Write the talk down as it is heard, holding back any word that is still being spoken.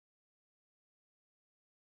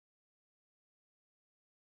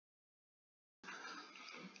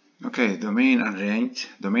Okay, domain and range.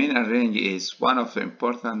 Domain and range is one of the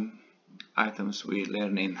important items we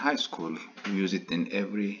learn in high school. We use it in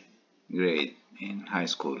every grade in high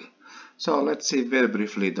school. So let's see very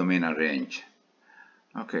briefly domain and range.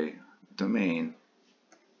 Okay, domain.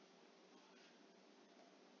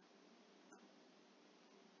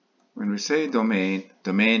 When we say domain,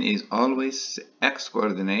 domain is always x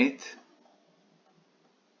coordinates,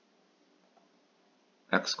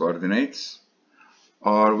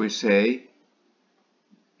 or we say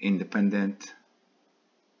independent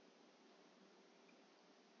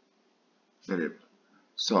variable.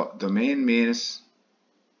 So domain means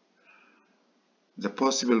the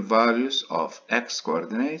possible values of x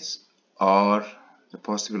coordinates or the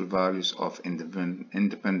possible values of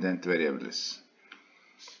independent variables.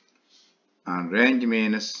 And range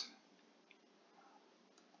means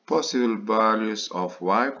possible values of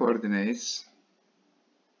y coordinates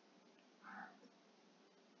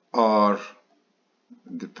or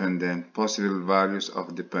possible values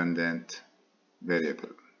of dependent variable.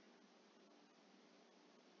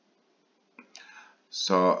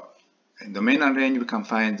 So in domain and range we can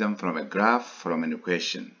find them from a graph, from an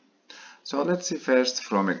equation. So let's see first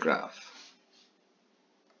from a graph.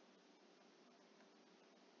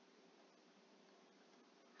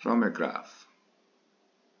 From a graph.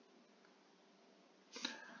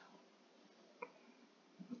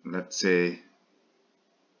 Let's say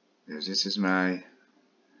this is my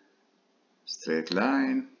straight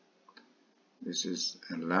line, this is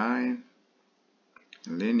a line,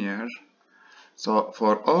 linear. So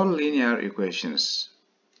for all linear equations,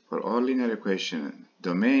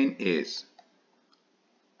 domain is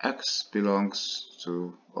x belongs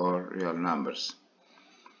to all real numbers.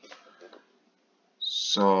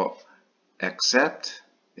 So except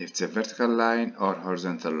if it's a vertical line or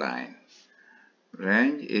horizontal line.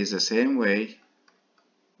 Range is the same way,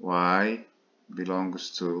 y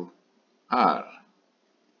belongs to R.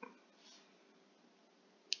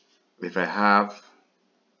 If I have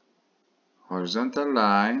horizontal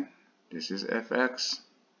line, this is fx,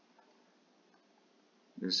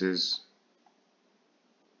 this is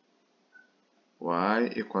y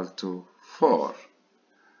equal to 4.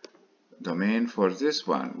 Domain for this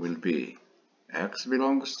one will be x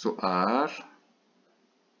belongs to R,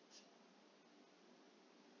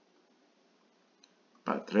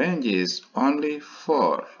 but range is only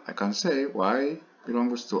 4. I can say y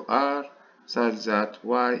belongs to R such that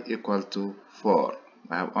y equal to 4.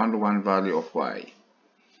 I have only one value of y.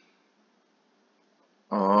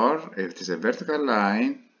 Or if it is a vertical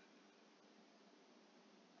line,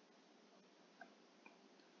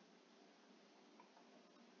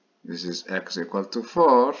 this is x equal to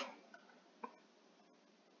 4,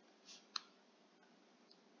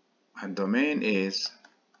 and domain is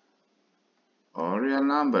all real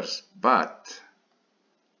numbers, but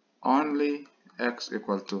only x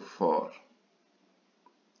equal to 4.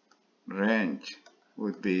 Range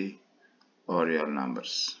would be all real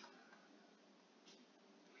numbers.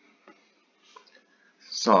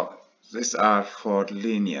 So these are for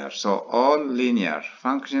linear. So all linear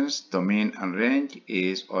functions, domain and range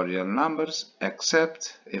is all real numbers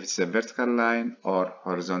except if it's a vertical line or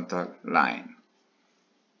horizontal line.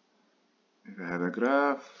 If I have a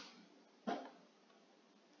graph,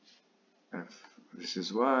 if this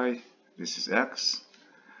is y, this is x.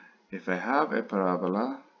 If I have a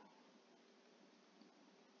parabola,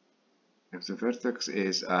 if the vertex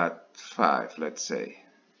is at 5, let's say,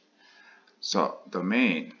 so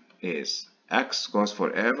domain is x goes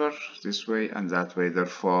forever this way and that way,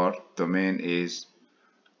 therefore domain is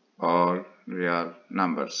all real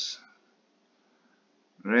numbers.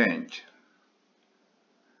 Range,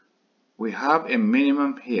 we have a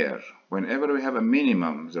minimum here. Whenever we have a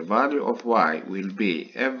minimum, the value of y will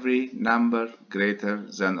be every number greater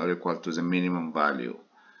than or equal to the minimum value.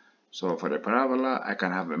 So for a parabola, I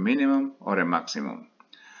can have a minimum or a maximum.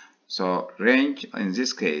 So range in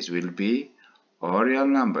this case will be all real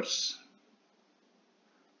numbers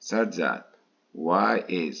such that y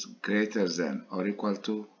is greater than or equal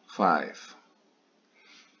to 5.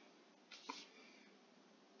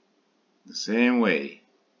 The same way,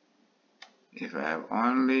 if I have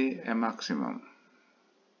only a maximum,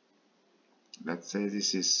 let's say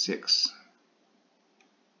this is 6.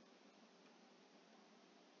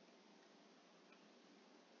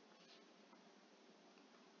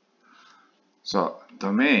 So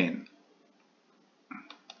domain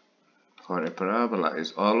for a parabola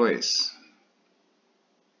is always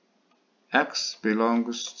x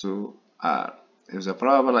belongs to R. If the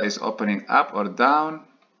parabola is opening up or down,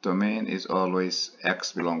 domain is always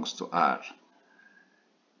x belongs to R.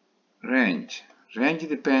 Range Range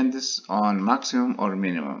depends on maximum or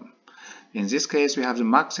minimum. In this case, we have the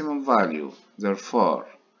maximum value. Therefore,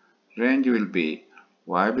 range will be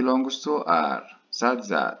y belongs to R such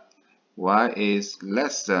that y is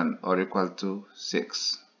less than or equal to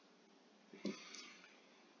 6.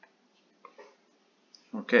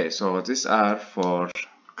 Okay, so these are for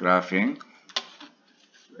graphing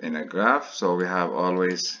in a graph. So we have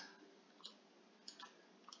always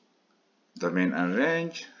domain and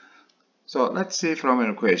range. So let's see from an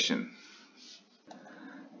equation.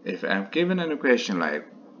 If I'm given an equation like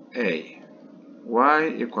a y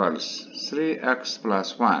equals 3x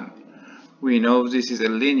plus 1, we know this is a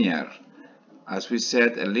linear. As we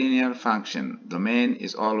said, a linear function. Domain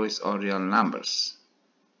is always all real numbers.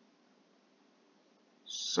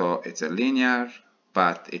 So it's a linear,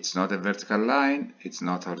 but it's not a vertical line, it's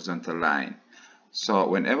not a horizontal line. So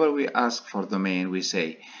whenever we ask for domain, we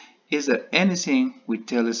say, is there anything which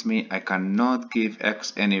tells me I cannot give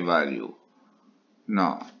x any value?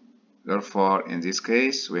 No. Therefore, in this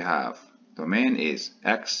case, we have domain is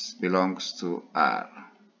x belongs to R.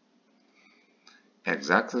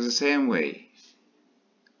 Exactly the same way,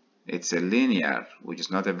 it's a linear, which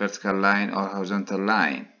is not a vertical line or horizontal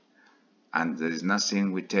line, and there is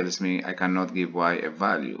nothing which tells me I cannot give y a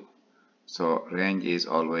value. So range is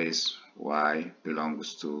always y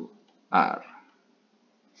belongs to R.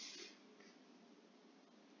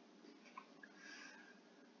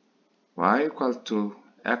 Y equal to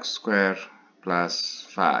x squared plus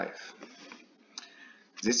 5.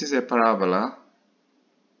 This is a parabola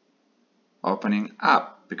opening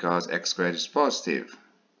up because x squared is positive.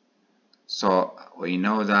 So we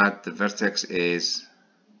know that the vertex is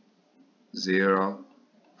 0,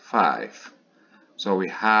 5. So we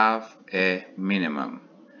have a minimum.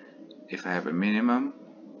 If I have a minimum,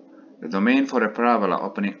 the domain for a parabola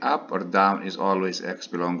opening up or down is always x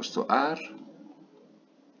belongs to R,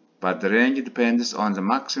 but the range depends on the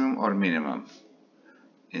maximum or minimum.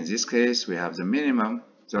 In this case, we have the minimum.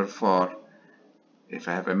 Therefore, if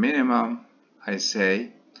I have a minimum, I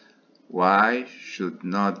say y should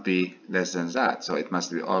not be less than that. So it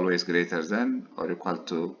must be always greater than or equal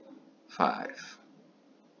to 5.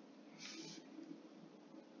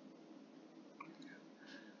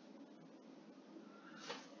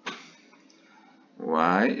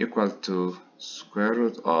 Y equal to square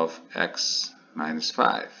root of x minus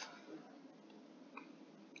 5.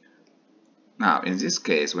 Now, in this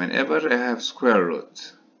case, whenever I have square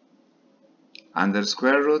root, under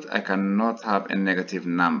square root, I cannot have a negative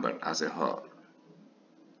number as a whole.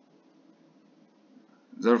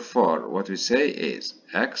 Therefore, what we say is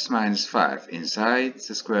x minus 5 inside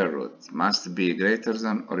the square root must be greater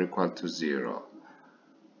than or equal to 0.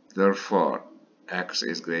 Therefore, x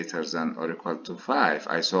is greater than or equal to 5.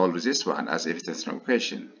 I solve this one as if it's an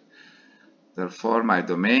equation. Therefore, my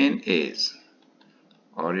domain is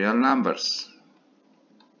all real numbers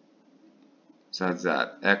such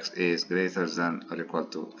that x is greater than or equal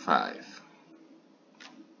to 5.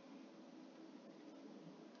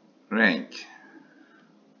 Range.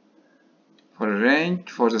 For a range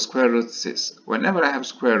for the square root, whenever I have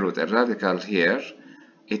square root, a radical here,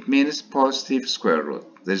 it means positive square root.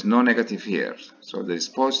 There is no negative here, so there is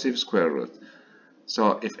positive square root.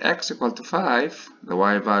 So if x equal to 5, the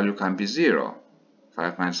y value can be 0.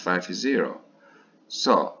 5 minus 5 is 0.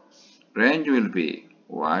 So range will be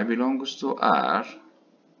y belongs to R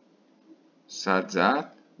such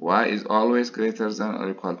that y is always greater than or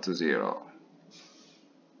equal to 0.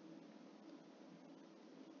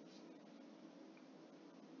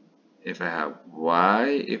 If I have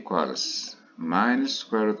y equals minus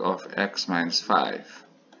square root of x minus 5,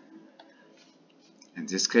 in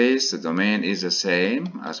this case the domain is the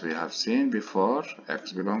same as we have seen before,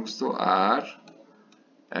 x belongs to R,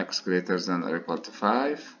 x greater than or equal to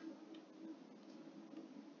 5.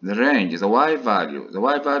 The range is the y value. The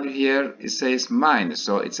y value here, it says minus,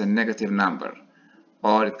 so it's a negative number.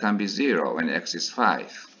 Or it can be 0 when x is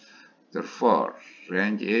 5. Therefore,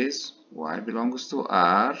 range is y belongs to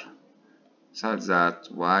R such that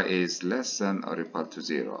y is less than or equal to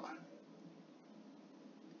 0.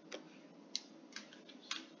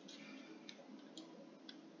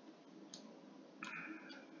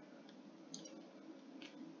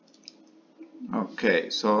 Okay,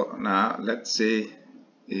 so now let's see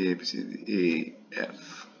A, B, C, D, E,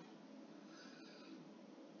 F.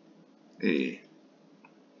 E.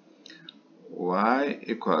 Y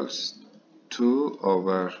equals 2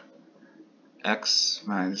 over x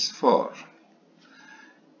minus 4.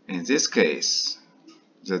 In this case,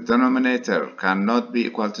 the denominator cannot be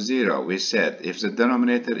equal to 0. We said if the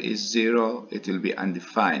denominator is 0, it will be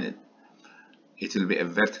undefined. it will be a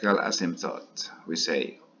vertical asymptote. We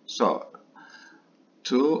say, so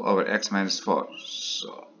 2 over x minus 4.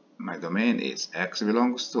 So my domain is x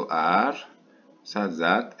belongs to R such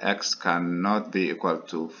that x cannot be equal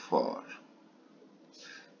to 4.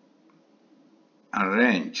 And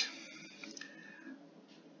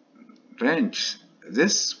range,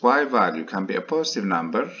 this y value can be a positive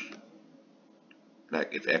number,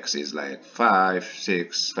 like if x is like 5,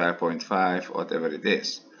 6, 5.5, whatever it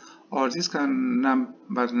is. Or this can number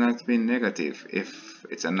not be negative if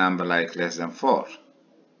it's a number like less than 4.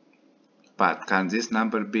 But can this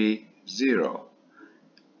number be 0?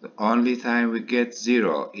 The only time we get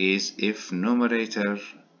 0 is if numerator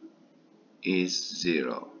is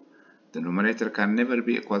 0. The numerator can never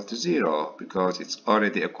be equal to 0 because it's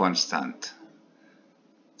already a constant.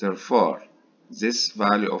 Therefore, this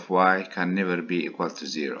value of y can never be equal to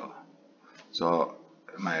 0. So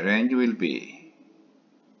my range will be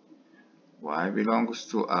y belongs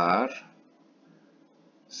to R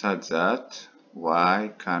such that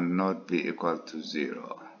y cannot be equal to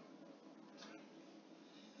 0.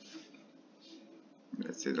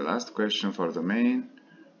 Let's see the last question for domain.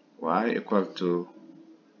 Y equal to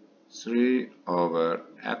 3 over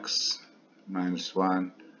x minus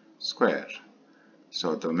 1 square.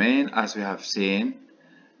 So domain, as we have seen,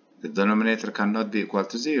 the denominator cannot be equal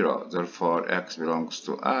to 0. Therefore, x belongs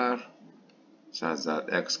to R such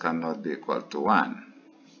that x cannot be equal to 1.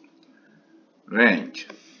 Range.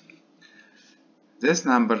 This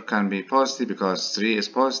number can be positive because 3 is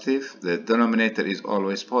positive. The denominator is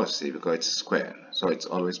always positive because it's square, so it's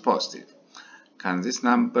always positive. Can this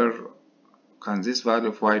value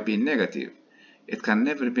of y be negative? It can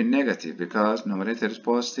never be negative because numerator is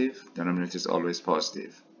positive, denominator is always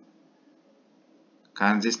positive.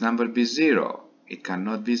 Can this number be 0? It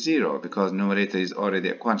cannot be 0 because numerator is already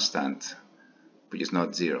a constant, which is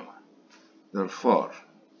not 0. Therefore,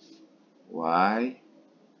 y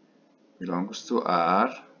belongs to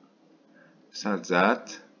R such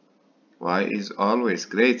that y is always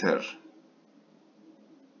greater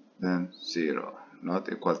than 0,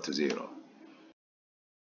 not equal to 0.